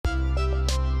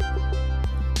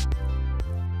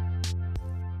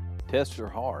Tests are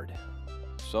hard.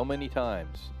 So many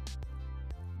times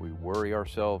we worry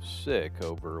ourselves sick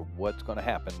over what's going to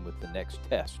happen with the next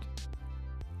test.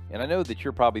 And I know that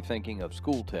you're probably thinking of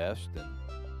school tests and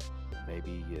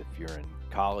maybe if you're in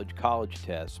college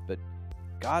tests, but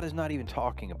God is not even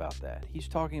talking about that. He's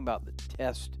talking about the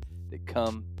tests that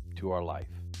come to our life.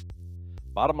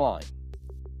 Bottom line,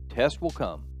 tests will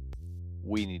come.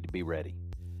 We need to be ready.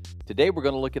 Today we're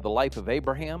going to look at the life of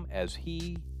Abraham as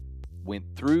he went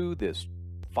through this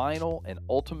final and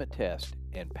ultimate test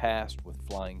and passed with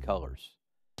flying colors.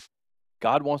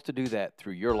 God wants to do that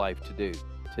through your life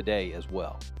today as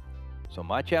well. So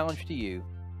my challenge to you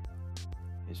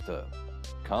is to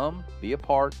come, be a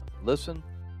part, listen,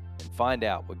 and find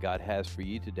out what God has for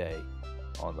you today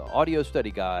on the audio study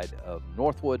guide of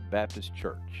Northwood Baptist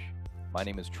Church. My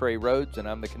name is Trey Rhodes, and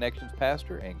I'm the Connections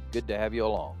Pastor, and good to have you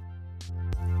along.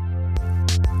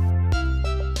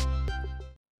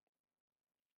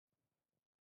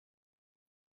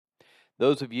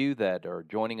 Those of you that are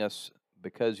joining us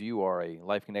because you are a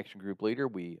Life Connection Group leader,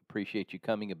 we appreciate you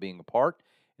coming and being a part.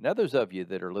 And others of you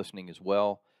that are listening as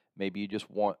well, maybe you just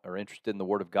are interested in the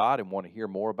Word of God and want to hear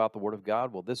more about the Word of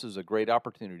God. Well, this is a great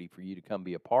opportunity for you to come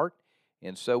be a part,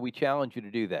 and so we challenge you to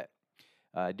do that.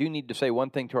 I do need to say one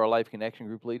thing to our Life Connection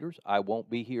Group leaders. I won't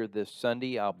be here this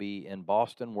Sunday. I'll be in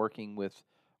Boston working with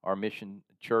our mission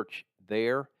church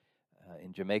there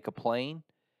in Jamaica Plain.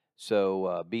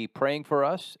 So be praying for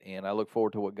us, and I look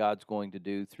forward to what God's going to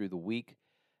do through the week.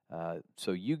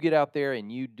 So you get out there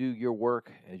and you do your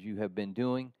work as you have been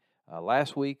doing.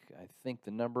 Last week, I think the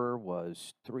number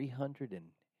was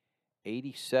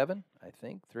 387,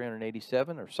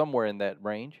 387 or somewhere in that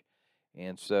range.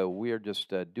 And so we are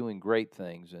just doing great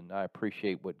things, and I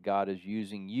appreciate what God is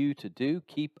using you to do.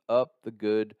 Keep up the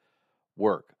good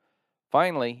work.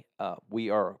 Finally,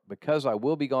 because I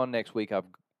will be gone next week, I've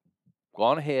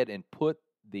gone ahead and put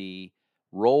the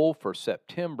roll for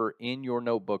September in your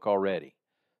notebook already.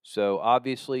 So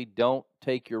obviously, don't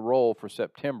take your roll for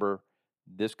September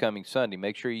this coming Sunday.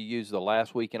 Make sure you use the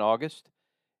last week in August,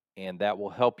 and that will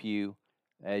help you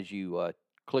as you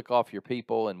click off your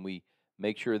people, and we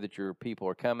make sure that your people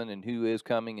are coming and who is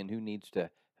coming and who needs to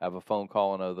have a phone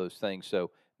call and all those things.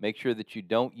 So make sure that you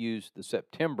don't use the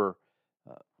September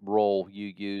roll, you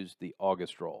use the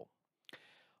August roll.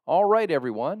 All right,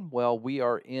 everyone. Well, we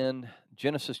are in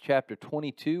Genesis chapter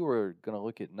 22. We're going to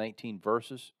look at 19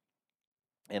 verses,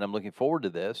 and I'm looking forward to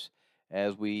this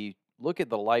as we look at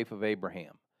the life of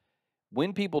Abraham.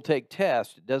 When people take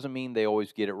tests, it doesn't mean they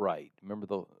always get it right. Remember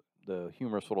the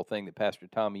humorous little thing that Pastor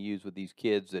Tommy used with these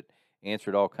kids that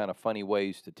answered all kind of funny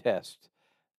ways to test,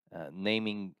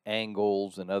 naming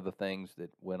angles and other things that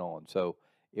went on. So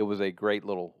it was a great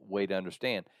little way to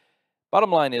understand.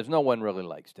 Bottom line is, no one really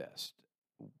likes tests.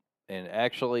 And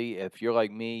actually, if you're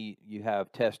like me, you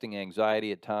have testing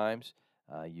anxiety at times.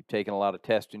 You've taken a lot of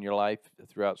tests in your life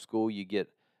throughout school. You get,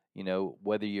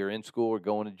 whether you're in school or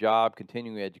going to job,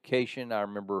 continuing education. I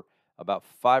remember about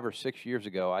 5 or 6 years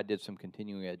ago, I did some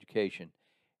continuing education.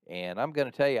 And I'm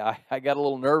going to tell you, I got a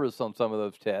little nervous on some of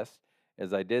those tests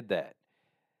as I did that.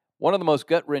 One of the most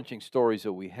gut-wrenching stories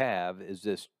that we have is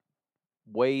this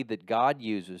way that God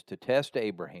uses to test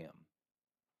Abraham.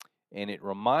 And it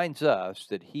reminds us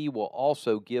that he will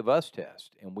also give us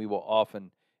tests, and he will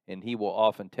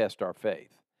often test our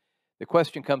faith. The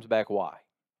question comes back, why?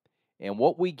 And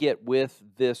what we get with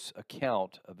this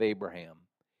account of Abraham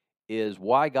is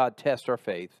why God tests our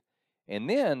faith. And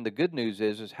then the good news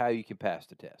is how you can pass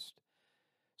the test.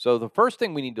 So the first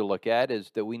thing we need to look at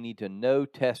is that we need to know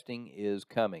testing is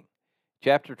coming.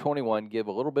 Chapter 21, give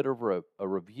a little bit of a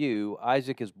review.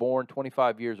 Isaac is born,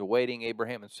 25 years awaiting.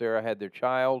 Abraham and Sarah had their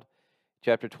child.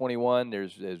 Chapter 21,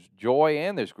 there's joy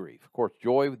and there's grief. Of course,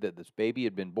 joy that this baby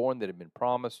had been born, that had been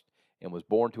promised, and was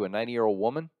born to a 90-year-old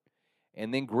woman.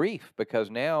 And then grief,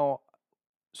 because now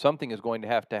something is going to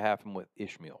happen with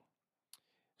Ishmael.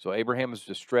 So Abraham is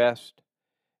distressed,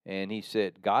 and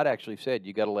God actually said,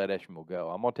 you got to let Ishmael go.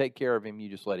 I'm going to take care of him, you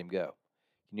just let him go.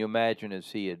 Can you imagine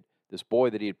as this boy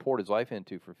that he had poured his life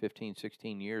into for 15,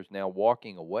 16 years now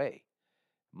walking away?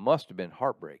 Must have been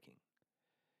heartbreaking.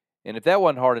 And if that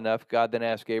wasn't hard enough, God then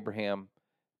asked Abraham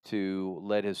to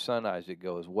let his son Isaac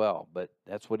go as well. But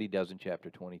that's what he does in chapter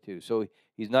 22. So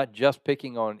he's not just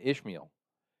picking on Ishmael.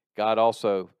 God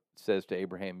also says to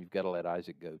Abraham, you've got to let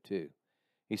Isaac go too.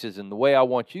 He says, and the way I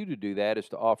want you to do that is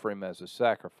to offer him as a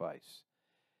sacrifice.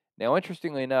 Now,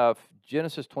 interestingly enough,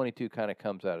 Genesis 22 kind of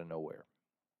comes out of nowhere.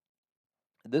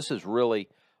 This is really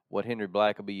what Henry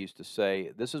Blackaby used to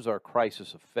say. This is our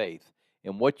crisis of faith.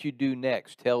 And what you do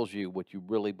next tells you what you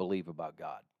really believe about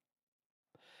God.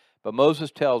 But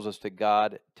Moses tells us that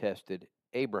God tested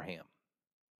Abraham.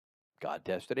 God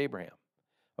tested Abraham.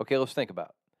 Okay, let's think about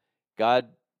it. God,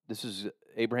 this is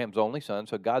Abraham's only son,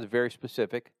 so God's very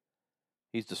specific.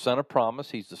 He's the son of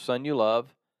promise. He's the son you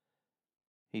love.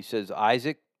 He says,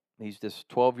 Isaac, he's this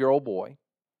 12-year-old boy.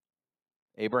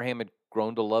 Abraham had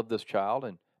grown to love this child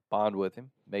and bond with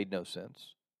him. Made no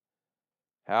sense.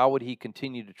 How would he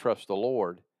continue to trust the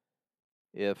Lord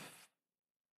if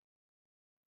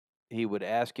he would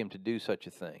ask him to do such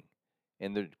a thing?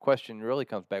 And the question really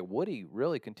comes back, would he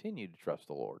really continue to trust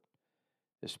the Lord?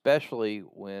 Especially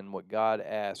when what God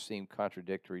asked seemed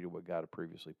contradictory to what God had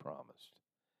previously promised.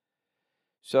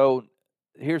 So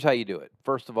here's how you do it.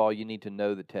 First of all, you need to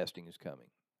know that testing is coming.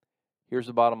 Here's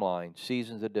the bottom line.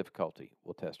 Seasons of difficulty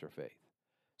will test our faith.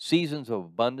 Seasons of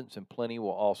abundance and plenty will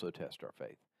also test our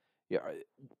faith. Yeah,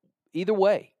 either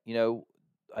way,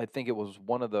 I think it was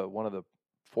one of the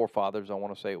forefathers. I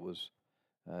want to say it was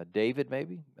David,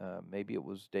 maybe. Maybe it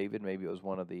was David. Maybe it was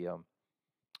one of the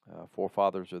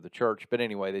forefathers of the church. But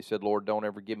anyway, they said, Lord, don't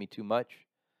ever give me too much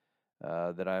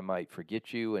that I might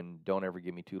forget you, and don't ever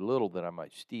give me too little that I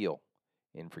might steal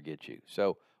and forget you.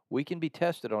 So we can be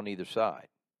tested on either side.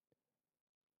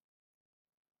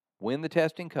 When the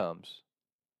testing comes,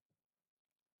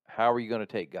 how are you going to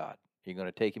take God? Are you going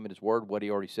to take him at his word, what he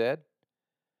already said?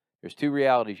 There's two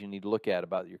realities you need to look at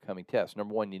about your coming test.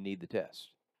 Number one, you need the test.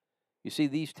 You see,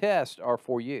 these tests are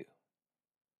for you.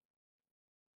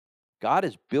 God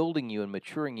is building you and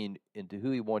maturing you into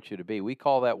who he wants you to be. We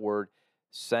call that word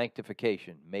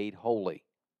sanctification, made holy.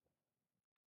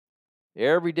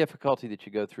 Every difficulty that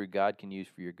you go through, God can use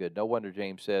for your good. No wonder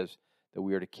James says that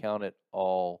we are to count it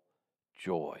all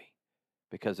joy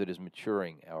because it is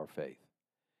maturing our faith.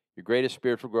 Your greatest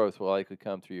spiritual growth will likely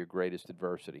come through your greatest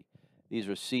adversity. These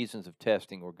are seasons of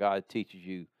testing where God teaches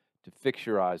you to fix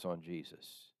your eyes on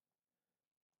Jesus.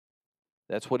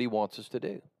 That's what he wants us to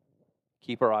do.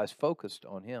 Keep our eyes focused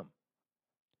on him.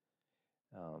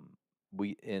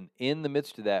 In the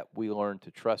midst of that, we learn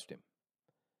to trust him.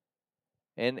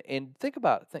 And think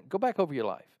about it. Go back over your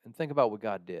life and think about what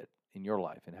God did in your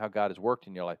life and how God has worked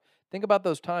in your life. Think about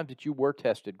those times that you were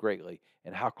tested greatly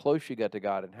and how close you got to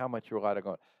God and how much you relied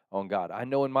on God. I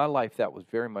know in my life that was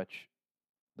very much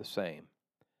the same.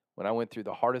 When I went through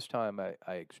the hardest time,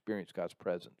 I experienced God's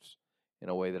presence in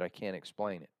a way that I can't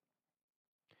explain it.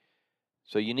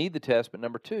 So you need the test, but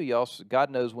number two, God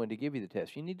knows when to give you the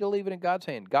test. You need to leave it in God's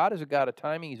hand. God is a God of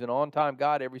timing. He's an on-time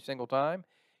God every single time.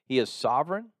 He is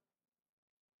sovereign.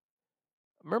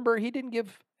 Remember, he didn't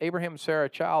give Abraham and Sarah a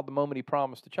child the moment he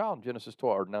promised the child in Genesis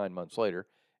 12, or 9 months later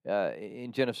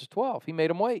in Genesis 12. He made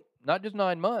them wait, not just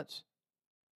 9 months.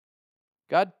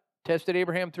 God tested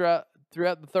Abraham throughout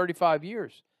the 35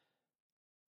 years.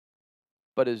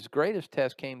 But his greatest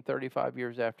test came 35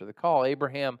 years after the call.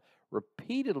 Abraham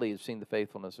repeatedly has seen the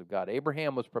faithfulness of God.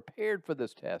 Abraham was prepared for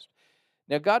this test.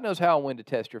 Now, God knows how and when to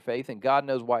test your faith, and God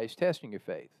knows why he's testing your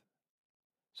faith.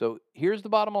 So here's the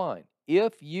bottom line.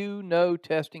 If you know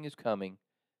testing is coming,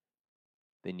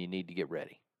 then you need to get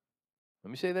ready.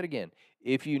 Let me say that again.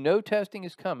 If you know testing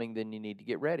is coming, then you need to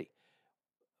get ready.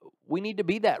 We need to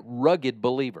be that rugged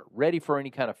believer, ready for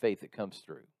any kind of faith that comes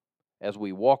through as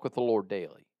we walk with the Lord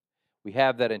daily. We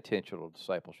have that intentional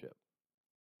discipleship.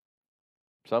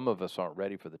 Some of us aren't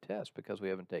ready for the test because we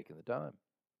haven't taken the time.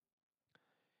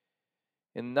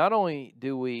 And not only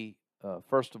do we,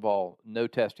 first of all, know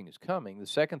testing is coming, the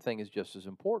second thing is just as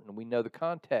important. We know the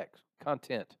content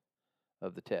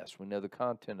of the test. We know the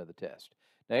content of the test.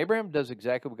 Now, Abraham does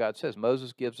exactly what God says.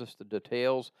 Moses gives us the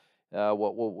details.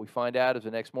 What we find out is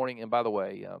the next morning, and by the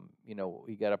way,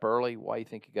 he got up early. Why do you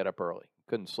think he got up early?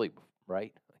 Couldn't sleep,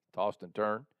 right? Tossed and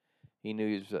turned. He knew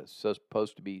he was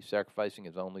supposed to be sacrificing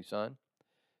his only son.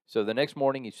 So the next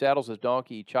morning, he saddles his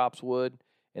donkey, he chops wood,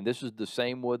 and this is the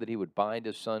same wood that he would bind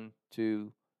his son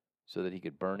to so that he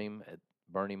could burn him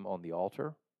on the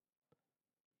altar.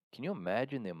 Can you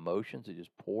imagine the emotions that just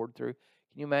poured through?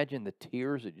 Can you imagine the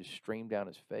tears that just streamed down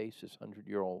his face, this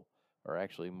 100-year-old, or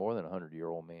actually more than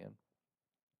 100-year-old man,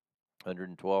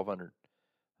 112,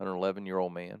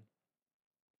 111-year-old man?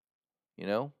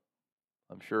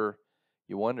 I'm sure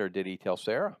you wonder, did he tell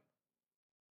Sarah?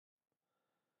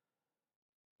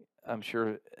 I'm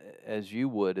sure as you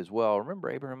would as well. Remember,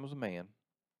 Abraham was a man.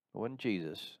 It wasn't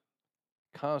Jesus.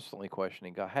 Constantly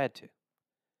questioning God. Had to.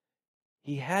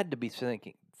 He had to be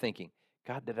thinking,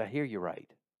 God, did I hear you right?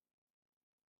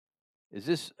 Is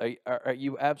this, are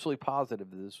you absolutely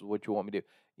positive that this is what you want me to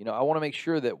do? I want to make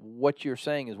sure that what you're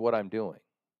saying is what I'm doing.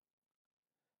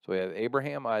 So we have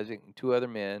Abraham, Isaac, and 2 other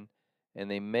men,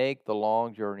 and they make the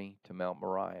long journey to Mount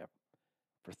Moriah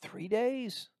for 3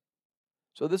 days.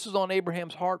 So this is on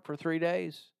Abraham's heart for 3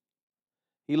 days.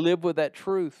 He lived with that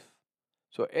truth.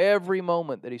 So every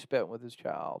moment that he spent with his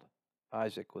child,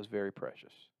 Isaac, was very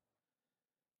precious.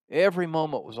 Every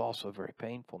moment was also very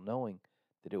painful, knowing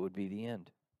that it would be the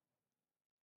end.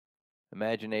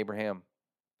 Imagine Abraham.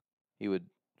 He would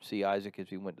see Isaac as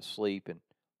he went to sleep and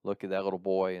look at that little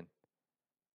boy and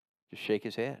just shake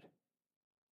his head.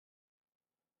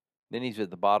 Then he's at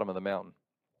the bottom of the mountain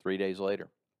 3 days later.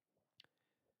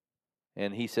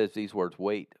 And he says these words,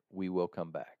 "Wait, we will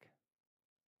come back."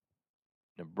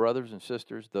 Now, brothers and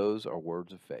sisters, those are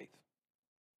words of faith.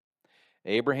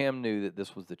 Abraham knew that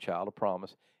this was the child of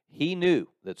promise. He knew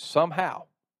that somehow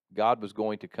God was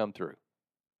going to come through.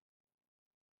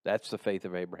 That's the faith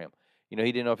of Abraham. He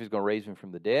didn't know if he was going to raise him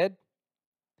from the dead.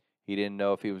 He didn't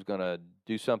know if he was going to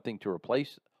do something to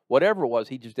replace whatever it was.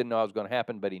 He just didn't know how it was going to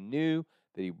happen, but he knew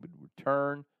that he would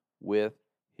return with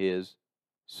his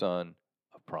son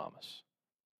of promise.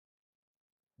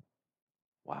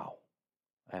 Wow.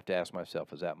 I have to ask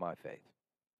myself, is that my faith?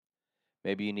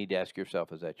 Maybe you need to ask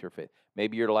yourself, is that your faith?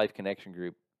 Maybe your Life Connection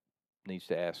group needs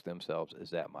to ask themselves,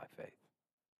 is that my faith?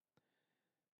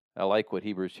 I like what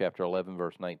Hebrews chapter 11,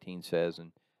 verse 19 says,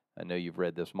 and I know you've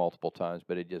read this multiple times,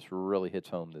 but it just really hits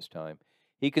home this time.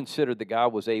 He considered that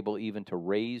God was able even to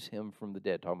raise him from the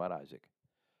dead, talking about Isaac,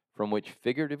 from which,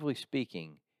 figuratively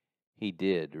speaking, he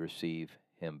did receive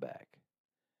him back.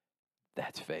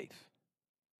 That's faith.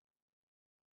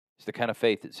 It's the kind of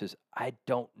faith that says, I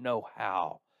don't know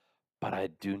how, but I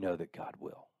do know that God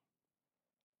will.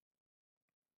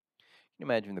 Can you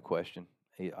imagine the question?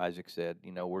 Isaac said,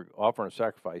 we're offering a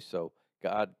sacrifice, so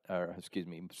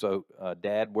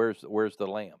Dad, where's the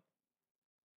lamb?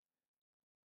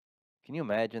 Can you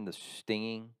imagine the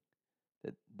stinging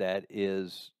that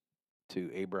is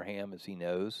to Abraham as he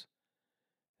knows?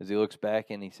 As he looks back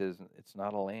and he says, it's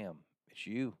not a lamb, it's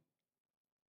you.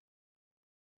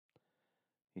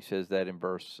 He says that in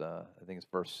I think it's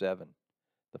verse 7.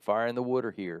 The fire and the wood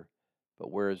are here,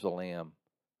 but where is the lamb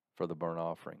for the burnt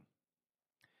offering?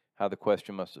 How the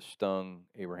question must have stung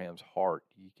Abraham's heart,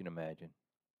 you can imagine.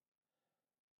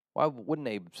 Why wouldn't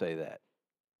Abe say that?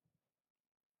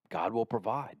 God will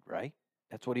provide, right?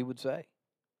 That's what he would say.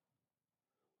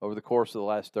 Over the course of the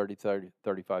last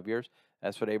 35 years,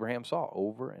 that's what Abraham saw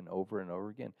over and over and over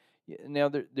again. Now,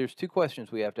 there's two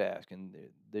questions we have to ask, and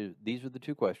these are the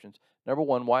two questions. Number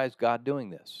one, why is God doing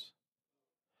this?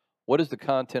 What is the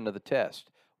content of the test?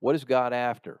 What is God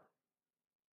after?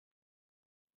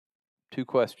 Two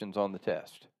questions on the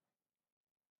test.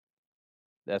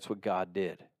 That's what God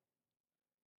did.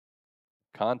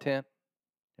 Content,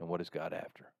 and what is God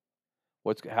after?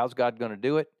 How's God going to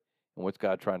do it, and what's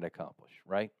God trying to accomplish,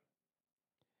 right?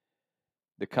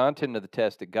 The content of the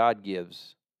test that God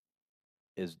gives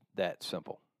is that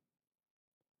simple.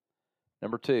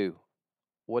 Number two,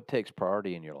 what takes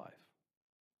priority in your life?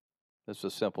 This is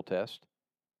a simple test.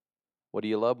 What do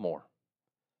you love more?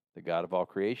 The God of all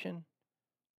creation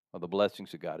or the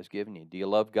blessings that God has given you? Do you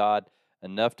love God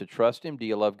enough to trust Him? Do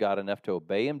you love God enough to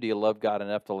obey Him? Do you love God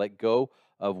enough to let go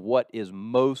of what is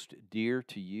most dear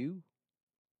to you?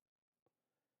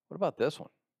 What about this one?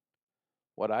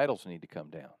 What idols need to come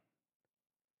down?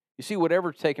 You see,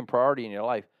 whatever's taking priority in your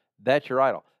life, that's your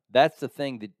idol. That's the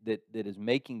thing that is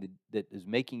making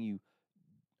you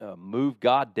move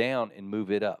God down and move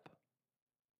it up.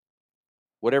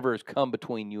 Whatever has come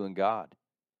between you and God.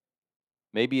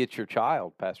 Maybe it's your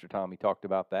child. Pastor Tommy talked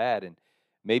about that. And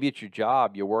maybe it's your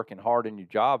job. You're working hard in your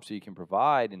job so you can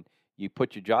provide, and you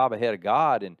put your job ahead of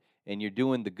God, and you're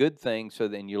doing the good thing so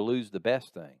then you lose the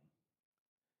best thing.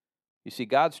 You see,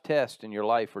 God's tests in your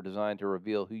life are designed to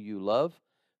reveal who you love,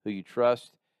 who you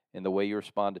trust, and the way you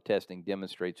respond to testing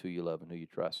demonstrates who you love and who you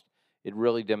trust. It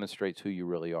really demonstrates who you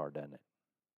really are, doesn't it?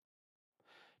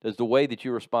 Does the way that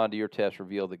you respond to your test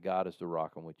reveal that God is the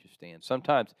rock on which you stand?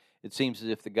 Sometimes it seems as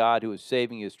if the God who is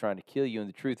saving you is trying to kill you, and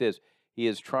the truth is, He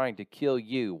is trying to kill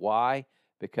you. Why?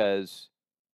 Because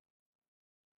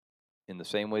in the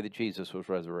same way that Jesus was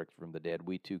resurrected from the dead,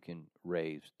 we too can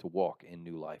raise to walk in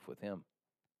new life with Him.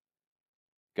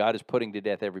 God is putting to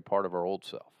death every part of our old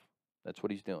self. That's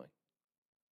what He's doing.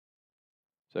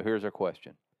 So here's our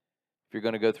question. If you're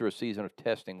going to go through a season of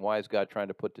testing, why is God trying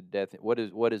to put to death? What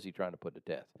is He trying to put to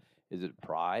death? Is it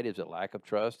pride? Is it lack of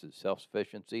trust? Is it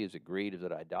self-sufficiency? Is it greed? Is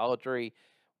it idolatry?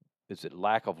 Is it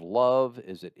lack of love?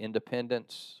 Is it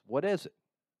independence? What is it?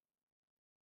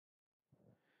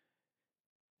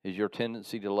 Is your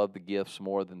tendency to love the gifts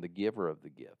more than the giver of the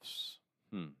gifts?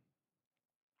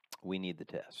 We need the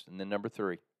test. And then number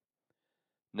 3,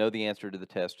 know the answer to the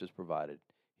test is provided.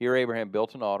 Here Abraham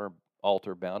built an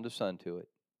altar, bound his son to it.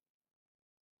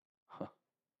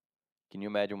 Can you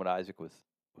imagine what Isaac was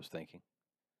thinking?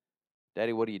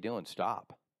 Daddy, what are you doing?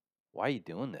 Stop. Why are you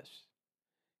doing this?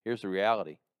 Here's the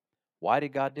reality. Why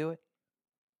did God do it?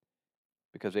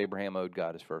 Because Abraham owed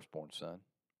God his firstborn son.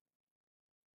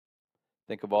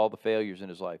 Think of all the failures in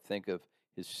his life. Think of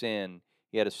his sin.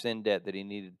 He had a sin debt that he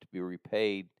needed to be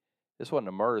repaid. This wasn't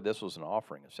a murder, this was an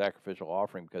offering, a sacrificial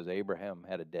offering, because Abraham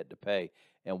had a debt to pay.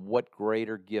 And what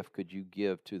greater gift could you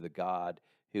give to the God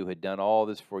who had done all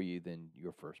this for you than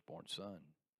your firstborn son?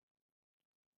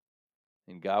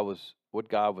 And what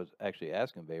God was actually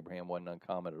asking of Abraham wasn't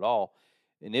uncommon at all.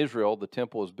 In Israel, the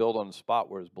temple was built on the spot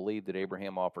where it was believed that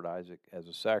Abraham offered Isaac as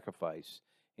a sacrifice.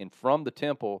 And from the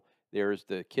temple, there is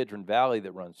the Kidron Valley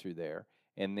that runs through there.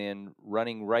 And then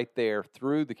running right there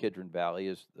through the Kidron Valley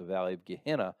is the Valley of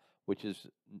Gehenna, which is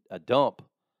a dump.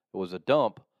 It was a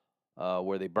dump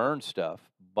where they burned stuff,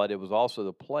 but it was also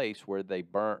the place where they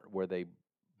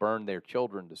burned their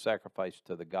children to sacrifice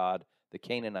to the god. The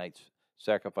Canaanites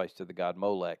sacrificed to the god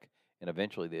Molech, and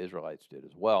eventually the Israelites did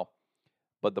as well.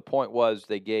 But the point was,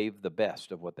 they gave the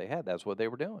best of what they had. That's what they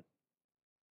were doing.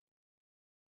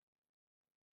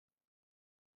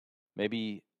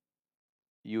 Maybe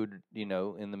you would,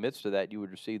 in the midst of that, you would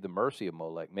receive the mercy of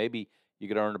Molech. Maybe you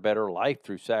could earn a better life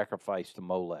through sacrifice to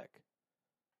Molech.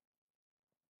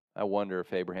 I wonder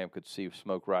if Abraham could see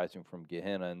smoke rising from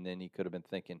Gehenna, and then he could have been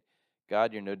thinking,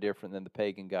 God, you're no different than the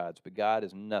pagan gods, but God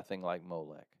is nothing like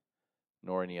Molech,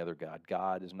 nor any other God.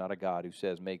 God is not a God who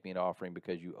says, make me an offering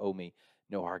because you owe me.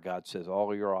 No, our God says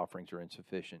all your offerings are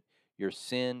insufficient. Your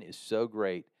sin is so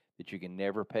great that you can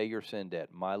never pay your sin debt.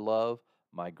 My love,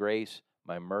 my grace,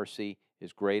 my mercy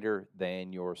is greater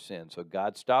than your sin. So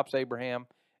God stops Abraham.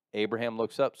 Abraham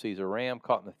looks up, sees a ram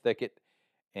caught in the thicket,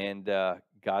 and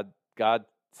God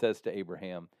says to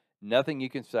Abraham, nothing you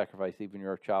can sacrifice, even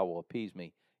your child, will appease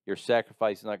me. Your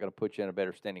sacrifice is not going to put you in a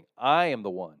better standing. I am the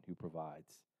one who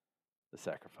provides the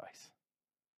sacrifice.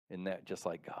 Isn't that just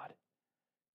like God?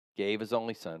 Gave his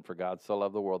only son, for God so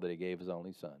loved the world that he gave his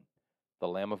only son, the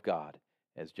Lamb of God,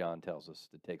 as John tells us,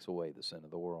 that takes away the sin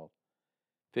of the world.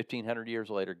 1,500 years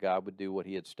later, God would do what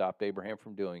he had stopped Abraham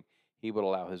from doing. He would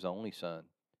allow his only son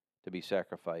to be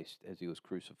sacrificed as he was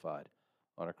crucified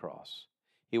on a cross.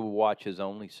 He will watch his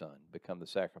only son become the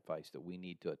sacrifice that we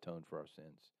need to atone for our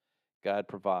sins. God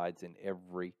provides in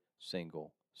every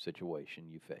single situation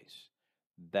you face.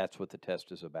 That's what the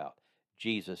test is about.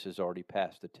 Jesus has already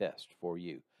passed the test for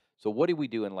you. So what do we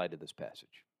do in light of this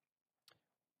passage?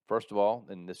 First of all,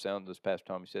 and this past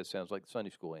Tommy says sounds like the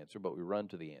Sunday school answer, but we run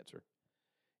to the answer.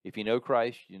 If you know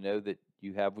Christ, you know that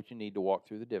you have what you need to walk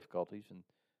through the difficulties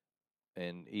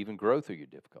and even grow through your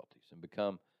difficulties and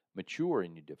become mature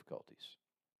in your difficulties.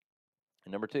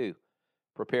 And number two,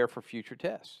 prepare for future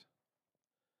tests.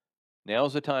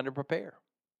 Now's the time to prepare.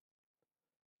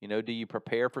 Do you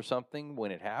prepare for something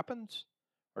when it happens,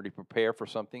 or do you prepare for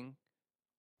something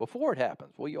before it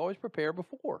happens? Well, you always prepare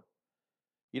before.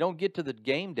 You don't get to the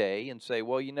game day and say,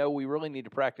 well, we really need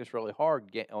to practice really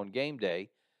hard on game day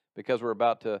because we're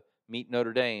about to meet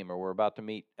Notre Dame, or we're about to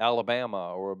meet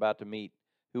Alabama, or we're about to meet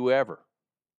whoever.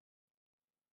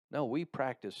 No, we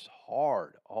practice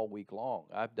hard all week long.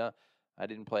 I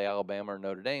didn't play Alabama or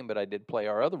Notre Dame, but I did play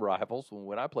our other rivals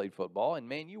when I played football, and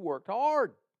man, you worked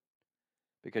hard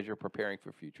because you're preparing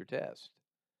for future tests.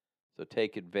 So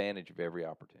take advantage of every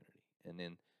opportunity. And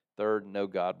then third, know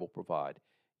God will provide.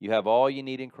 You have all you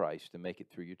need in Christ to make it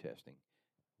through your testing.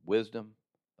 Wisdom,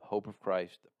 the hope of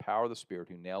Christ, the power of the Spirit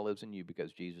who now lives in you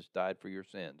because Jesus died for your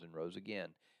sins and rose again,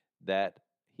 that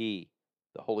He,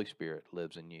 the Holy Spirit,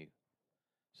 lives in you.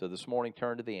 So this morning,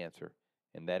 turn to the answer,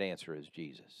 and that answer is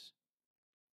Jesus.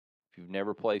 If you've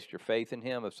never placed your faith in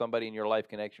Him, if somebody in your Life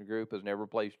Connection group has never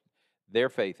placed their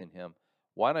faith in Him,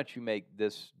 why don't you make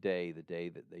this day the day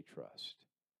that they trust?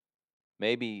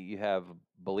 Maybe you have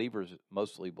believers,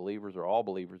 mostly believers or all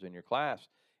believers in your class,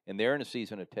 and they're in a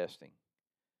season of testing,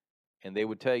 and they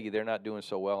would tell you they're not doing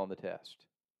so well on the test.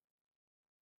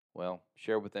 Well,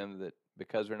 share with them that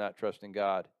because they're not trusting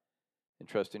God and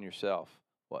trusting yourself,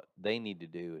 what they need to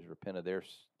do is repent of their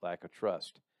lack of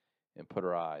trust and put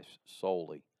our eyes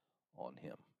solely on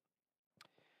Him.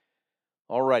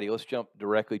 All righty, let's jump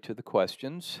directly to the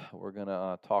questions. We're going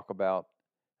to talk about,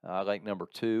 I like number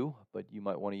 2, but you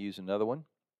might want to use another one.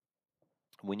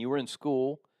 When you were in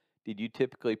school, did you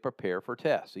typically prepare for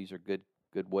tests? These are good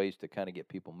ways to kind of get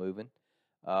people moving.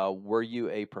 Were you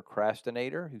a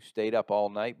procrastinator who stayed up all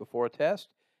night before a test?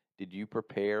 Did you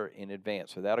prepare in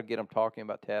advance? So that'll get them talking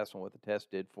about tests and what the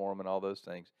test did for them and all those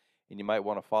things. And you might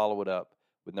want to follow it up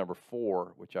with number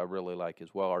 4, which I really like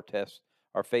as well.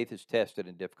 Our faith is tested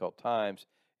in difficult times,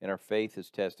 and our faith is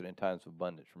tested in times of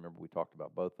abundance. Remember, we talked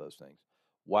about both those things.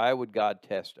 Why would God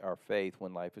test our faith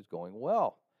when life is going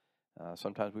well?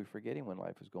 Sometimes we forget Him when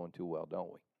life is going too well,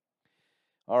 don't we?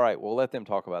 All right, well, let them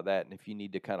talk about that. And if you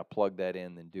need to kind of plug that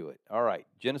in, then do it. All right,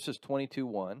 Genesis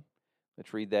 22:1.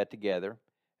 Let's read that together.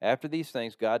 After these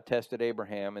things, God tested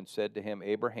Abraham and said to him,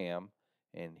 Abraham.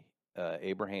 And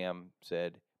Abraham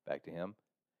said back to him,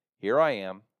 Here I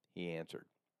am, he answered.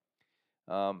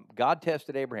 God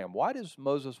tested Abraham. Why does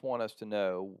Moses want us to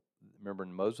know? Remember,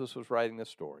 Moses was writing this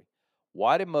story.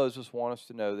 Why did Moses want us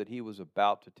to know that he was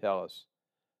about to tell us,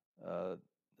 uh,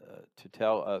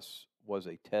 was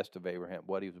a test of Abraham?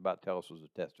 What he was about to tell us was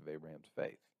a test of Abraham's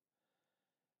faith.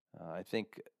 I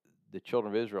think the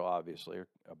children of Israel obviously are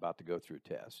about to go through a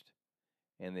test,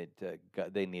 and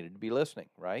that they needed to be listening,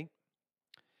 right?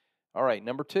 All right,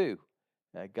 number two,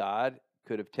 God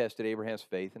could have tested Abraham's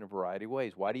faith in a variety of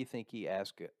ways. Why do you think he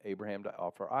asked Abraham to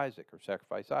offer Isaac or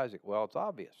sacrifice Isaac? Well, it's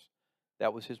obvious.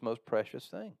 That was his most precious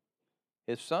thing.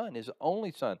 His son, his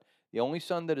only son, the only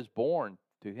son that is born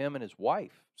to him and his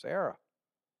wife, Sarah.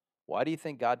 Why do you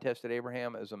think God tested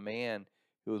Abraham as a man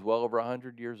who was well over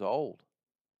 100 years old?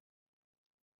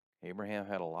 Abraham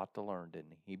had a lot to learn,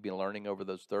 didn't he? He'd been learning over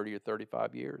those 30 or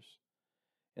 35 years.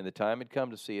 And the time had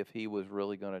come to see if he was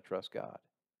really going to trust God.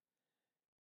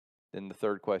 Then the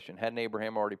third question, hadn't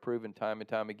Abraham already proven time and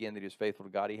time again that he was faithful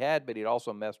to God? He had, but he'd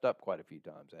also messed up quite a few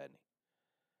times, hadn't he?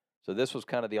 So this was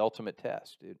kind of the ultimate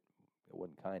test. It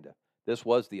wasn't kind of. This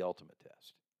was the ultimate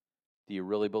test. Do you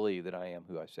really believe that I am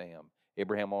who I say I am?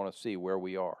 Abraham, I want to see where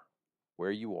we are,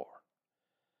 where you are.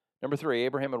 Number three,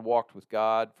 Abraham had walked with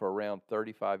God for around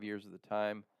 35 years at the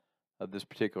time of this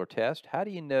particular test. How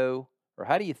do you know, or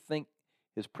how do you think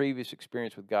his previous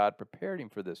experience with God prepared him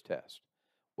for this test?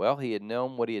 Well, he had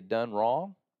known what he had done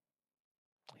wrong.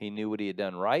 He knew what he had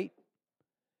done right.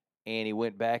 And he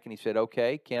went back and he said,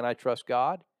 okay, can I trust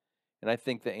God? And I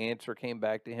think the answer came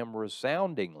back to him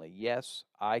resoundingly. Yes,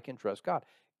 I can trust God.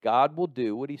 God will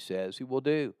do what he says he will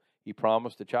do. He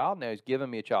promised a child. Now he's given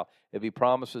me a child. If he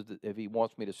promises that if he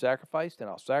wants me to sacrifice, then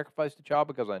I'll sacrifice the child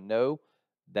because I know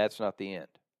that's not the end.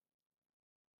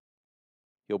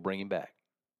 He'll bring him back.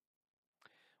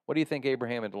 What do you think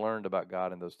Abraham had learned about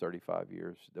God in those 35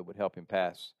 years that would help him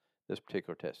pass this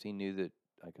particular test? He knew that,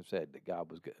 like I said, that God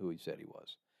was who he said he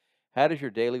was. How does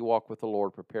your daily walk with the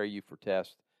Lord prepare you for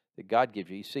tests that God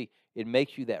gives you? You see, it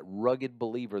makes you that rugged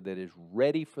believer that is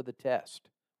ready for the test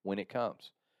when it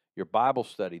comes. Your Bible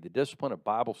study, the discipline of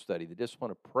Bible study, the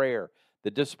discipline of prayer,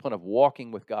 the discipline of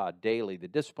walking with God daily, the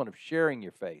discipline of sharing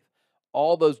your faith,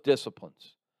 all those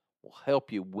disciplines will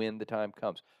help you when the time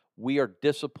comes. We are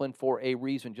disciplined for a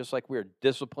reason, just like we are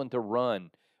disciplined to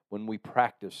run when we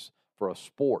practice for a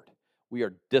sport. We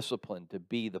are disciplined to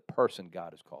be the person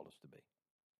God has called us to be.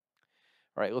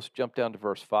 All right, let's jump down to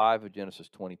verse 5 of Genesis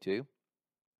 22.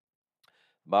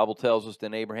 The Bible tells us,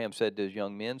 then Abraham said to his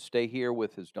young men, stay here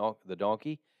with the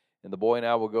donkey, and the boy and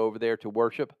I will go over there to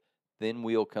worship. Then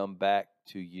we'll come back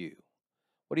to you.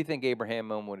 What do you think Abraham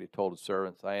meant when he told his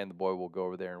servants, I and the boy will go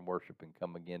over there and worship and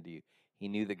come again to you? He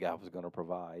knew that God was going to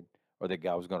provide, or that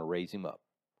God was going to raise him up,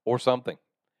 or something.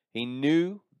 He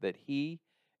knew that he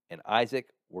and Isaac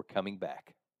were coming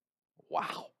back.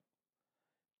 Wow.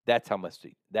 That's how much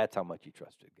he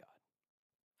trusted God.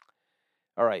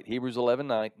 All right, Hebrews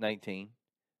 11:19.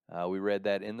 We read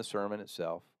that in the sermon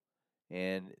itself,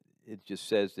 and it just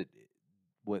says that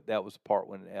that was the part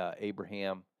when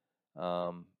Abraham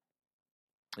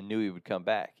knew he would come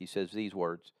back. He says these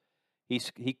words: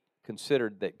 He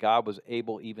considered that God was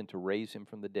able even to raise him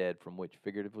from the dead, from which,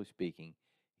 figuratively speaking,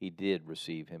 he did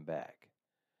receive him back.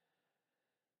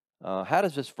 How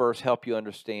does this verse help you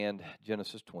understand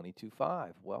Genesis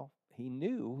 22:5? Well, he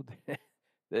knew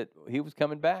that he was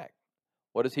coming back.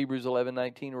 What does Hebrews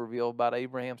 11:19 reveal about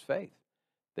Abraham's faith?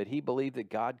 That he believed that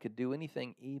God could do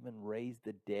anything, even raise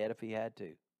the dead if he had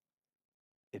to.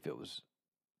 If it was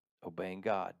obeying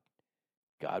God,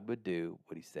 God would do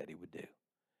what he said he would do.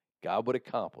 God would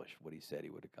accomplish what he said he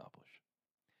would accomplish.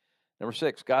 Number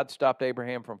 6, God stopped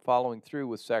Abraham from following through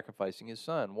with sacrificing his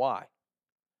son. Why?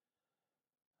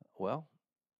 Well,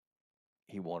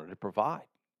 he wanted to provide.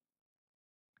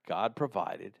 God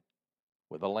provided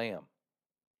with a lamb.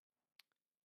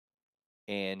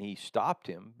 And he stopped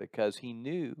him because he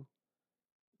knew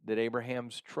that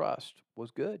Abraham's trust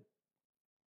was good.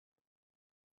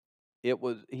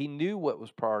 He knew what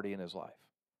was priority in his life.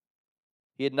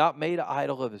 He had not made an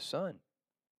idol of his son.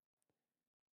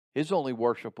 His only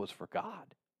worship was for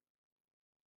God.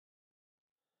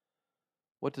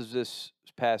 What does this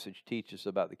passage teach us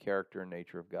about the character and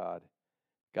nature of God?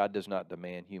 God does not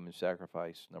demand human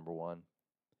sacrifice, number one.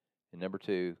 And number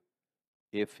two,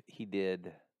 if he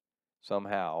did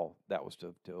somehow that was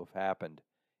to have happened,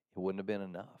 it wouldn't have been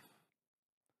enough.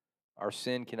 Our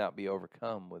sin cannot be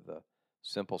overcome with a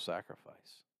simple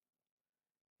sacrifice.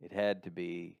 It had to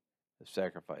be the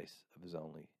sacrifice of his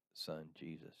only son,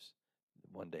 Jesus,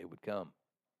 that one day would come.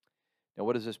 Now,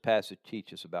 what does this passage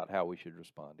teach us about how we should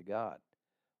respond to God?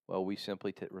 Well, we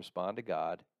simply respond to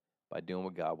God by doing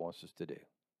what God wants us to do.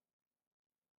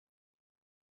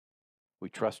 We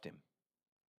trust him.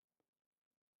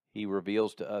 He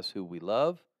reveals to us who we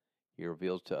love. He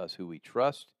reveals to us who we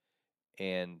trust.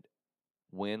 And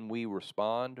when we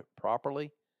respond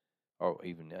properly, or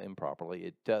even improperly,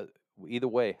 it does. Either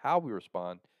way, how we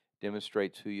respond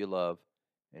demonstrates who you love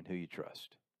and who you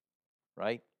trust.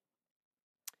 Right?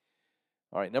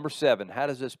 All right, number 7, how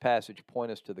does this passage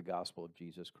point us to the gospel of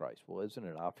Jesus Christ? Well, isn't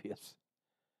it obvious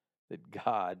that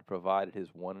God provided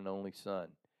his one and only Son?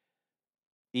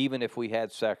 Even if we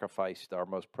had sacrificed our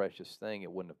most precious thing,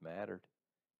 it wouldn't have mattered.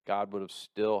 God would have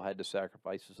still had to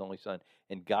sacrifice his only Son,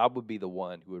 and God would be the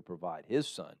one who would provide his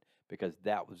Son, because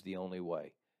that was the only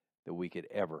way that we could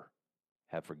ever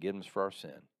have forgiveness for our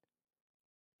sin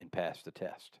and pass the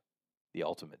test, the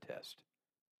ultimate test.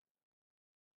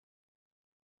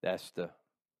 That's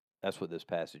what this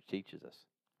passage teaches us,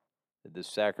 that this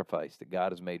sacrifice that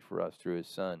God has made for us through his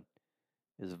Son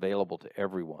is available to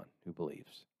everyone who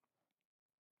believes.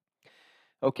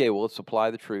 Okay, well, let's apply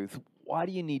the truth. Why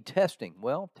do you need testing?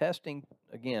 Well, testing,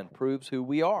 again, proves who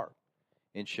we are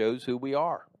and shows who we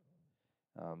are.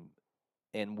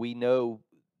 And we know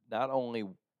not only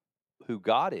who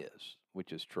God is,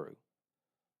 which is true,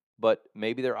 but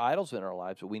maybe there are idols in our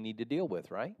lives that we need to deal with,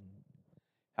 right?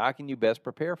 How can you best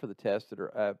prepare for the tests that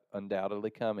are undoubtedly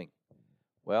coming?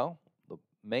 Well, the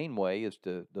main way is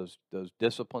to those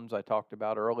disciplines I talked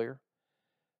about earlier,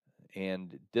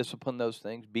 and discipline those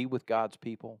things. Be with God's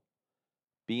people.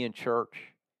 Be in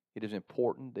church. It is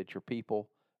important that your people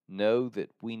know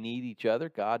that we need each other.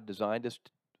 God designed us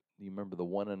to, you remember the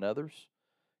one another's?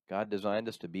 God designed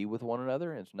us to be with one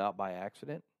another, and it's not by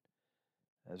accident.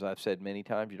 As I've said many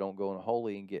times, you don't go in a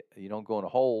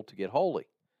hole to get holy.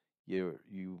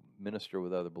 You minister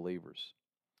with other believers.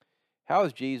 How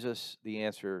is Jesus the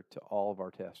answer to all of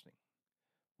our testing?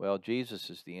 Well, Jesus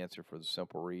is the answer for the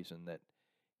simple reason that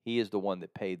he is the one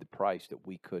that paid the price that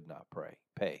we could not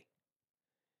pay.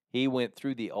 He went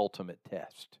through the ultimate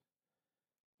test.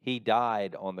 He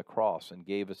died on the cross and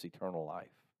gave us eternal life.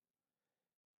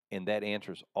 And that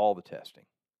answers all the testing.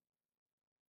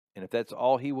 And if that's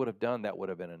all he would have done, that would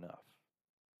have been enough.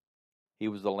 He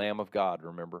was the Lamb of God,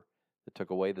 remember, that took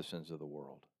away the sins of the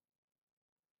world.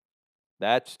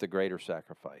 That's the greater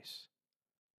sacrifice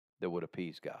that would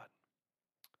appease God.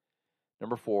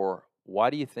 Number 4,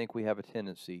 why do you think we have a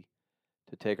tendency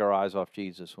to take our eyes off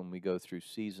Jesus when we go through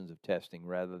seasons of testing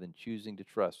rather than choosing to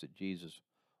trust that Jesus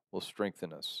will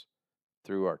strengthen us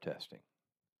through our testing?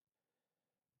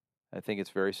 I think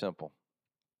it's very simple.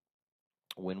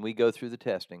 When we go through the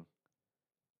testing,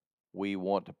 we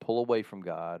want to pull away from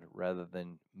God rather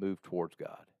than move towards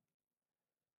God.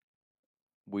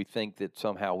 We think that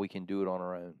somehow we can do it on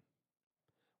our own.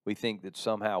 We think that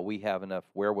somehow we have enough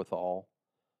wherewithal,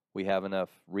 we have enough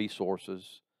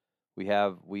resources,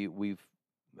 we've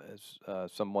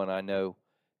as someone I know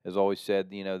has always said,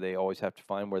 they always have to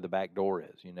find where the back door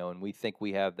is, and we think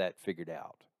we have that figured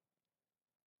out.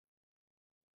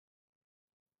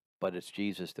 But it's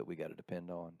Jesus that we got to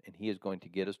depend on, and he is going to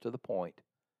get us to the point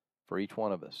for each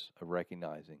one of us of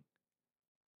recognizing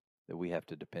that we have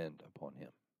to depend upon him.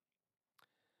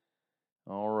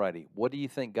 All righty. What do you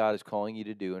think God is calling you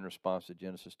to do in response to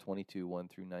Genesis 22, 1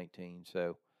 through 19?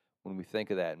 So when we think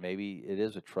of that, maybe it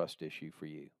is a trust issue for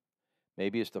you.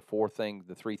 Maybe it's the 3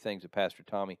 things that Pastor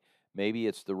Tommy, maybe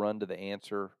it's the run to the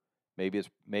answer. Maybe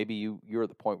you're at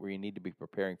the point where you need to be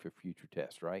preparing for future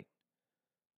tests, right?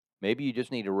 Maybe you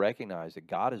just need to recognize that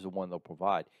God is the one that'll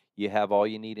provide. You have all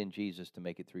you need in Jesus to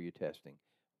make it through your testing.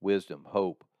 Wisdom,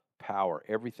 hope, power,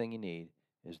 everything you need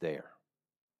is there.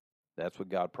 That's what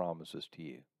God promises to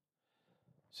you.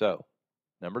 So,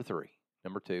 number 2,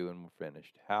 and we're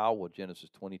finished. How will Genesis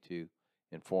 22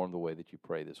 inform the way that you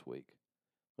pray this week?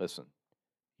 Listen,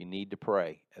 you need to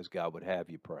pray as God would have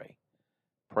you pray.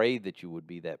 Pray that you would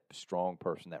be that strong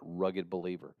person, that rugged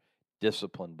believer,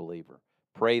 disciplined believer.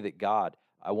 Pray that God,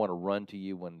 I want to run to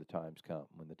you when the time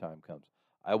comes.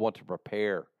 I want to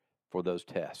prepare for those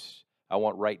tests. I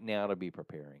want right now to be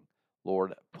preparing.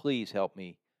 Lord, please help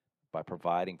me by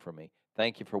providing for me.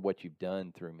 Thank you for what you've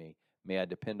done through me. May I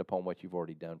depend upon what you've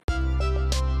already done for me.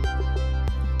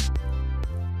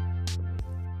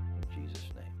 In Jesus'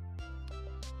 name.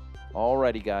 All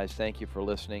righty, guys. Thank you for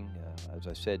listening. As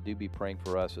I said, do be praying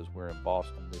for us as we're in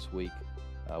Boston this week.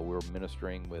 We're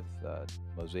ministering with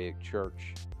Mosaic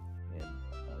Church and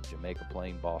Jamaica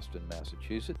Plain, Boston,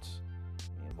 Massachusetts.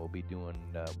 And we'll be doing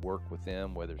work with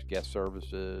them, whether it's guest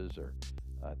services or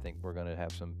I think we're going to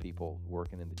have some people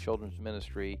working in the children's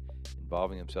ministry,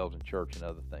 involving themselves in church and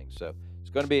other things. So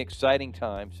it's going to be an exciting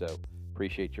time, so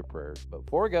appreciate your prayers. But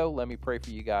before we go, let me pray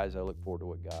for you guys. I look forward to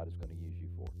what God is going to use you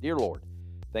for. Dear Lord,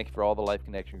 thank you for all the Life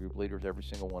Connection Group leaders. Every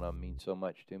single one of them means so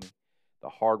much to me. The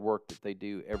hard work that they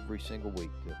do every single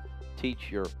week to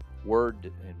teach your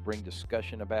word and bring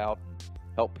discussion about and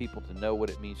help people to know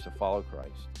what it means to follow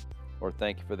Christ. Lord,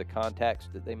 thank you for the contacts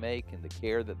that they make and the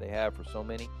care that they have for so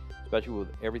many, especially with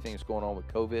everything that's going on with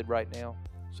COVID right now.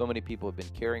 So many people have been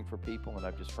caring for people, and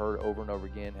I've just heard over and over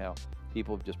again how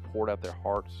people have just poured out their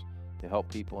hearts to help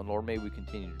people. And Lord, may we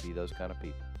continue to be those kind of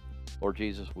people. Lord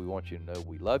Jesus, we want you to know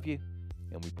we love you,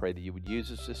 and we pray that you would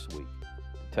use us this week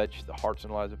to touch the hearts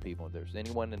and lives of people. If there's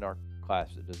anyone in our class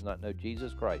that does not know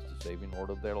Jesus Christ, the Savior and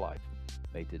Lord of their life,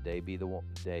 may today be the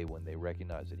day when they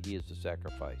recognize that he is the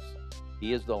sacrifice.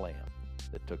 He is the Lamb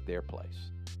that took their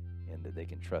place, and that they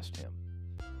can trust him.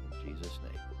 In Jesus'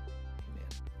 name, amen.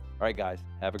 All right, guys,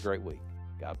 have a great week.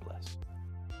 God bless.